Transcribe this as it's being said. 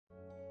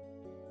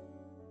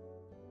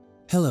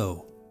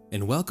Hello,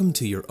 and welcome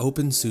to your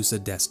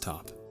OpenSuse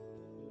desktop.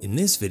 In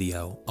this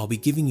video, I'll be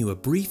giving you a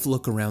brief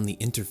look around the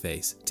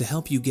interface to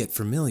help you get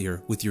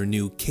familiar with your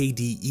new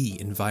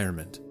KDE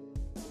environment.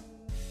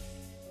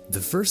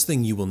 The first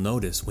thing you will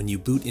notice when you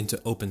boot into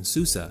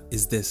OpenSuse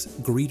is this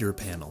greeter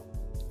panel.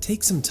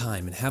 Take some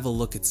time and have a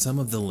look at some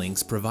of the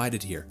links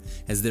provided here,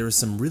 as there are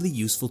some really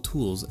useful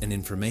tools and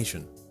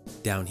information.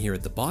 Down here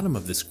at the bottom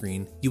of the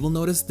screen, you will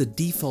notice the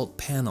default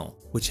panel,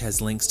 which has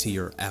links to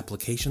your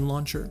application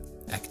launcher,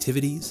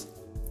 activities,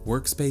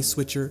 workspace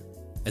switcher,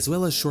 as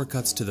well as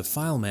shortcuts to the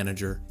file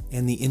manager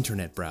and the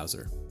internet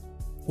browser.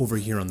 Over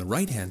here on the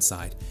right-hand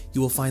side,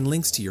 you will find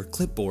links to your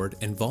clipboard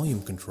and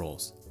volume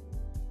controls.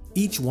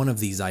 Each one of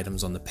these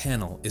items on the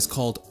panel is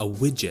called a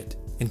widget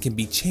and can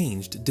be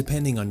changed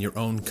depending on your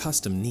own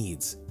custom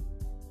needs.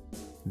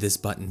 This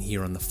button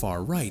here on the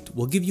far right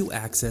will give you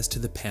access to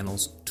the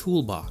panel's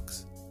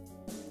toolbox.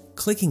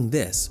 Clicking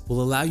this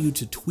will allow you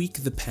to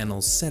tweak the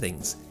panel's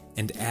settings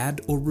and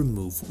add or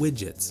remove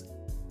widgets.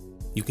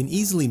 You can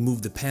easily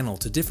move the panel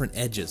to different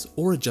edges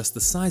or adjust the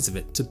size of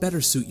it to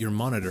better suit your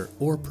monitor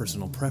or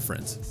personal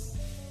preference.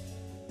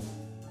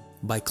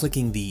 By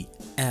clicking the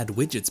Add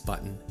Widgets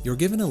button, you're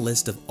given a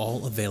list of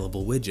all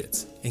available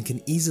widgets and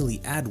can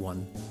easily add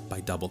one by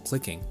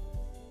double-clicking.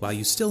 While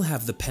you still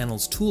have the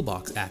panel's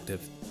toolbox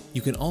active,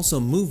 you can also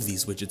move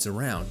these widgets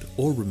around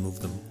or remove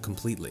them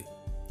completely.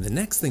 The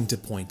next thing to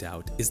point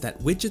out is that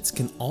widgets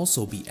can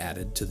also be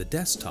added to the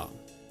desktop.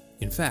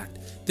 In fact,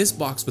 this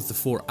box with the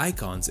 4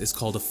 icons is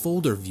called a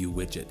folder view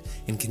widget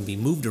and can be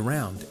moved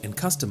around and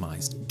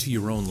customized to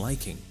your own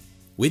liking.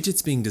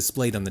 Widgets being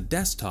displayed on the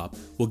desktop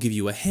will give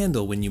you a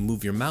handle when you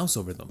move your mouse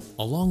over them,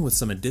 along with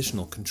some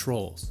additional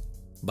controls.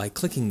 By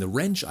clicking the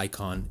wrench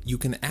icon, you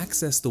can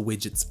access the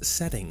widget's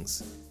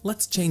settings.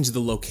 Let's change the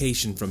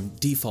location from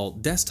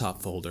default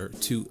desktop folder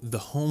to the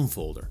home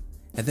folder,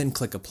 and then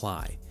click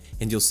apply,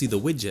 and you'll see the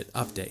widget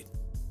update.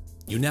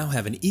 You now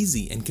have an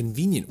easy and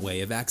convenient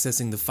way of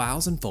accessing the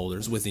files and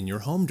folders within your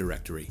home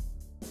directory.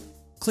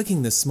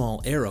 Clicking the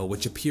small arrow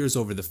which appears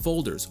over the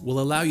folders will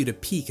allow you to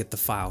peek at the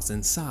files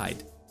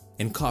inside,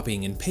 and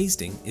copying and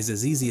pasting is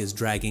as easy as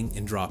dragging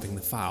and dropping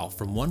the file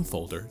from one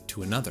folder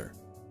to another.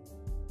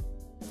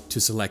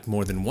 To select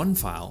more than one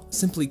file,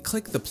 simply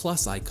click the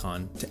plus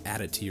icon to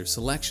add it to your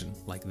selection,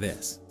 like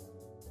this.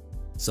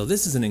 So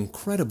this is an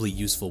incredibly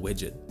useful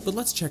widget, but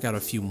let's check out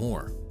a few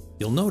more.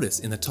 You'll notice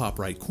in the top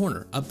right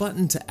corner a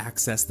button to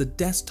access the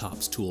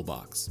desktop's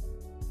toolbox.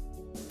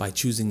 By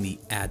choosing the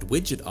Add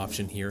Widget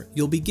option here,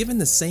 you'll be given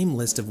the same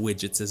list of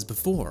widgets as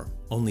before,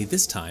 only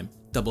this time,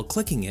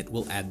 double-clicking it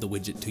will add the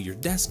widget to your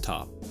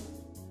desktop.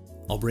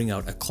 I'll bring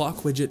out a clock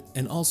widget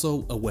and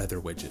also a weather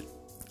widget.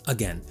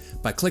 Again,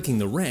 by clicking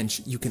the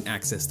wrench, you can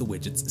access the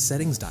widget's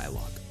settings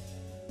dialog.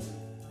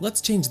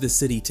 Let's change the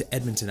city to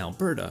Edmonton,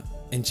 Alberta,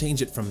 and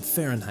change it from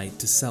Fahrenheit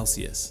to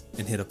Celsius,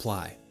 and hit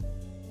apply.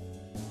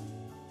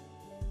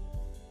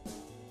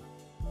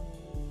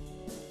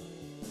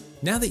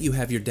 Now that you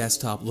have your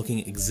desktop looking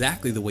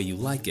exactly the way you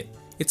like it,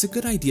 it's a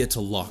good idea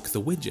to lock the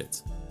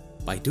widgets.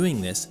 By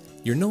doing this,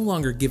 you're no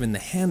longer given the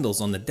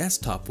handles on the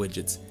desktop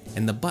widgets,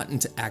 and the button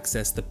to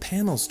access the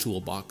panel's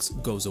toolbox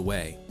goes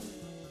away.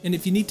 And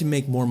if you need to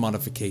make more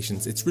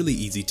modifications, it's really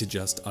easy to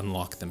just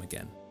unlock them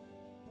again.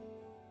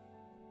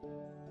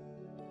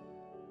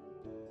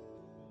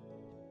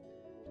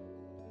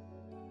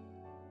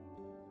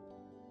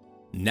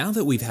 Now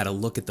that we've had a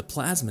look at the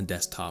Plasma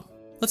desktop,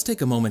 let's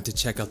take a moment to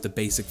check out the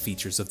basic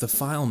features of the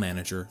file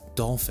manager,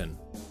 Dolphin.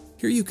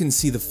 Here you can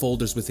see the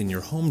folders within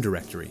your home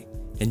directory,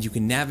 and you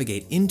can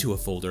navigate into a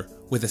folder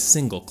with a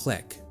single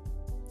click.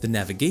 The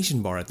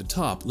navigation bar at the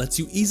top lets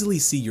you easily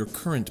see your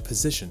current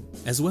position,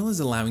 as well as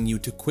allowing you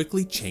to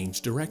quickly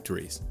change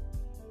directories.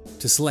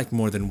 To select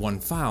more than one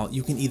file,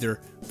 you can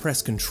either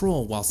press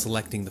Ctrl while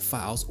selecting the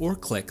files or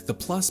click the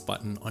plus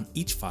button on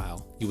each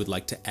file you would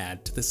like to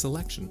add to the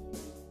selection.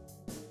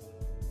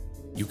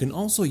 You can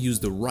also use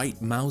the right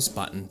mouse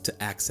button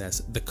to access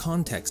the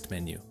context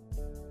menu.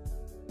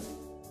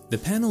 The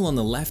panel on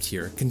the left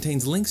here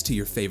contains links to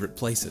your favorite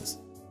places.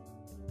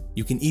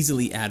 You can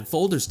easily add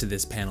folders to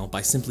this panel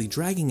by simply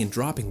dragging and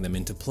dropping them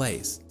into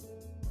place.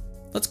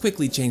 Let's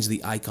quickly change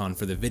the icon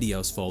for the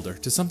videos folder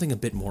to something a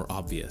bit more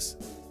obvious.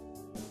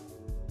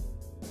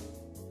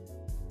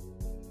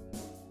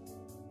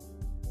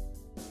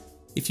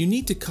 If you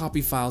need to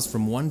copy files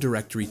from one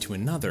directory to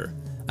another,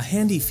 a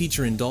handy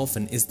feature in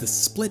Dolphin is the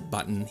split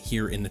button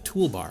here in the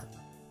toolbar.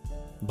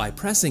 By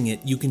pressing it,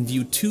 you can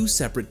view 2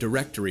 separate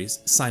directories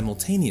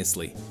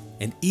simultaneously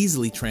and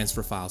easily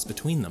transfer files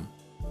between them.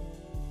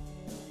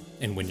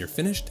 And when you're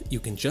finished, you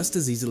can just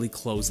as easily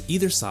close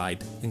either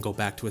side and go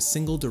back to a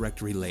single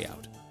directory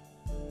layout.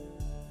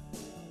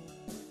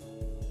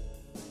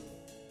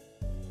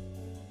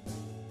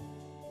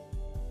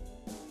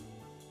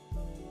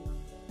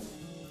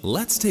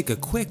 Let's take a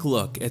quick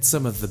look at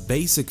some of the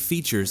basic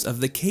features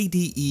of the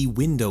KDE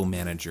Window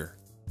Manager.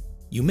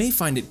 You may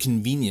find it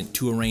convenient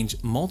to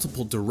arrange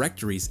multiple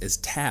directories as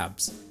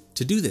tabs.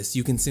 To do this,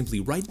 you can simply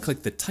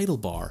right-click the title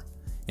bar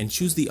and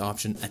choose the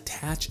option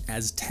Attach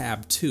as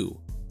Tab To.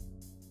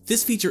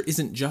 This feature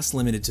isn't just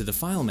limited to the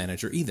file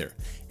manager either.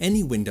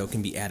 Any window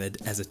can be added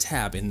as a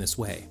tab in this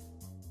way.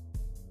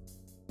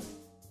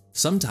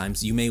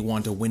 Sometimes you may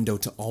want a window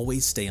to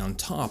always stay on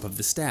top of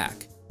the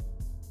stack.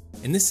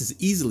 And this is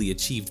easily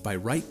achieved by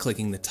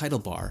right-clicking the title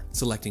bar,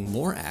 selecting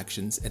More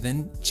Actions, and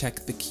then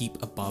check the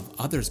Keep Above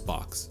Others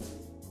box.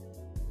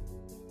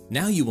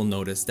 Now you will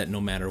notice that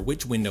no matter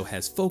which window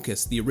has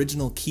focus, the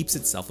original keeps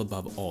itself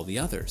above all the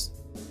others.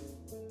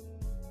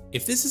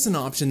 If this is an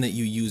option that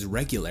you use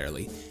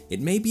regularly, it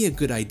may be a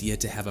good idea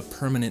to have a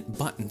permanent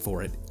button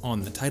for it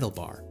on the title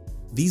bar.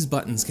 These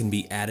buttons can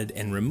be added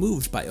and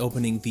removed by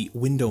opening the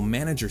Window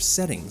Manager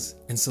settings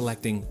and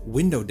selecting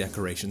Window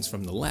Decorations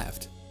from the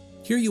left.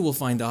 Here you will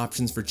find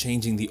options for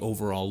changing the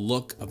overall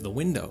look of the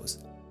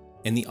windows,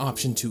 and the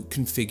option to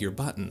configure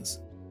buttons.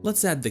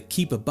 Let's add the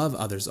Keep Above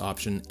Others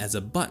option as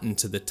a button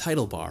to the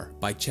title bar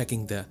by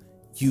checking the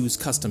Use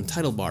Custom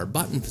Title Bar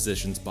Button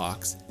Positions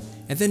box,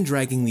 and then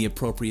dragging the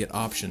appropriate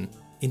option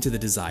into the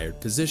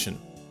desired position.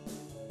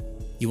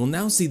 You will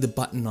now see the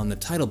button on the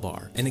title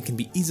bar, and it can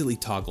be easily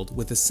toggled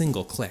with a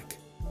single click.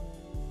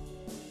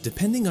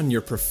 Depending on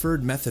your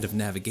preferred method of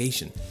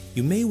navigation,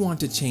 you may want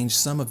to change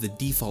some of the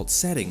default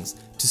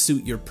settings to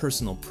suit your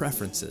personal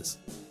preferences.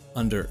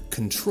 Under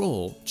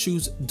Control,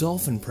 choose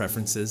Dolphin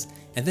Preferences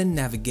and then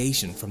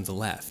Navigation from the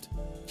left.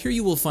 Here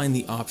you will find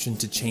the option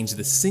to change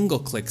the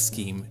single-click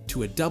scheme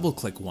to a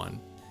double-click one,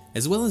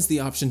 as well as the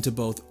option to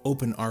both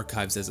open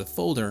archives as a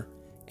folder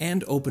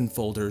and open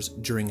folders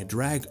during a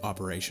drag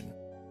operation.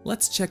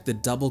 Let's check the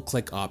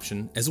double-click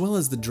option as well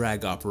as the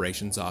drag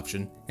operations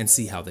option and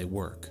see how they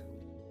work.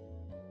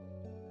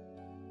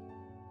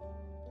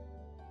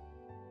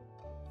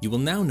 You will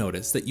now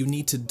notice that you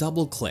need to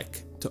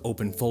double-click to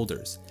open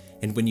folders,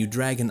 and when you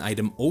drag an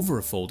item over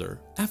a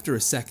folder, after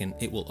a second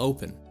it will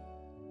open.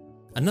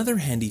 Another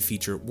handy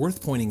feature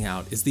worth pointing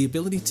out is the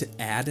ability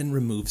to add and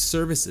remove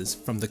services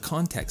from the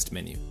context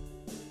menu.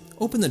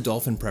 Open the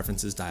Dolphin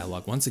Preferences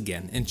dialog once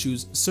again and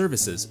choose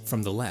Services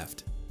from the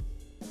left.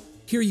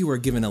 Here you are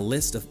given a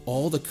list of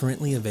all the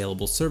currently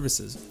available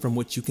services from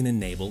which you can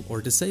enable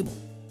or disable.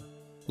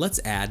 Let's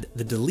add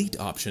the Delete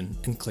option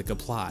and click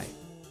Apply.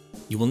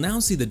 You will now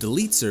see the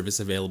Delete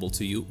service available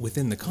to you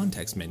within the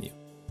context menu.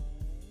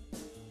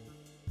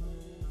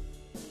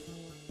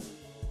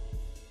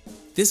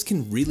 This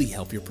can really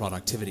help your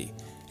productivity,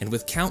 and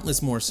with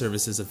countless more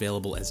services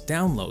available as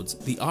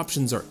downloads, the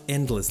options are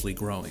endlessly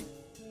growing.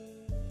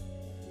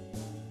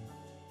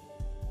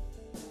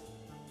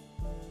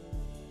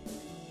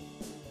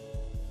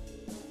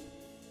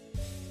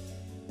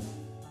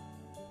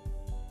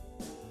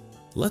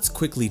 Let's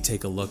quickly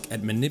take a look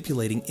at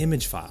manipulating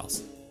image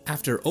files.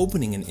 After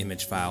opening an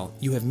image file,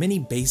 you have many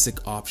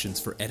basic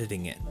options for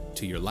editing it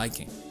to your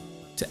liking.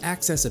 To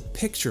access a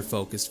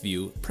picture-focused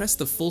view, press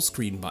the full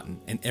screen button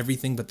and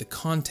everything but the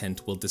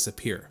content will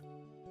disappear.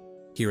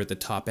 Here at the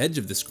top edge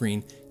of the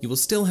screen, you will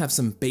still have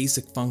some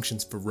basic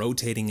functions for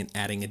rotating and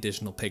adding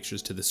additional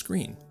pictures to the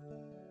screen.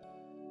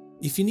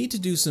 If you need to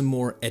do some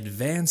more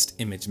advanced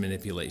image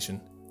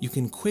manipulation, you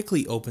can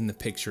quickly open the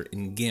picture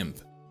in GIMP,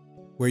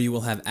 where you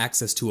will have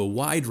access to a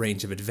wide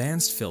range of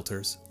advanced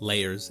filters,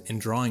 layers, and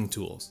drawing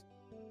tools.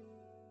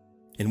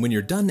 And when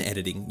you're done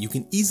editing, you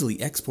can easily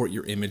export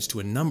your image to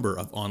a number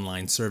of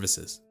online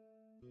services.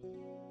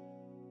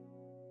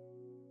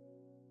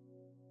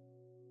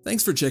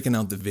 Thanks for checking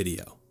out the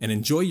video, and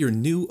enjoy your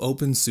new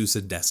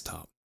OpenSuse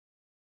desktop.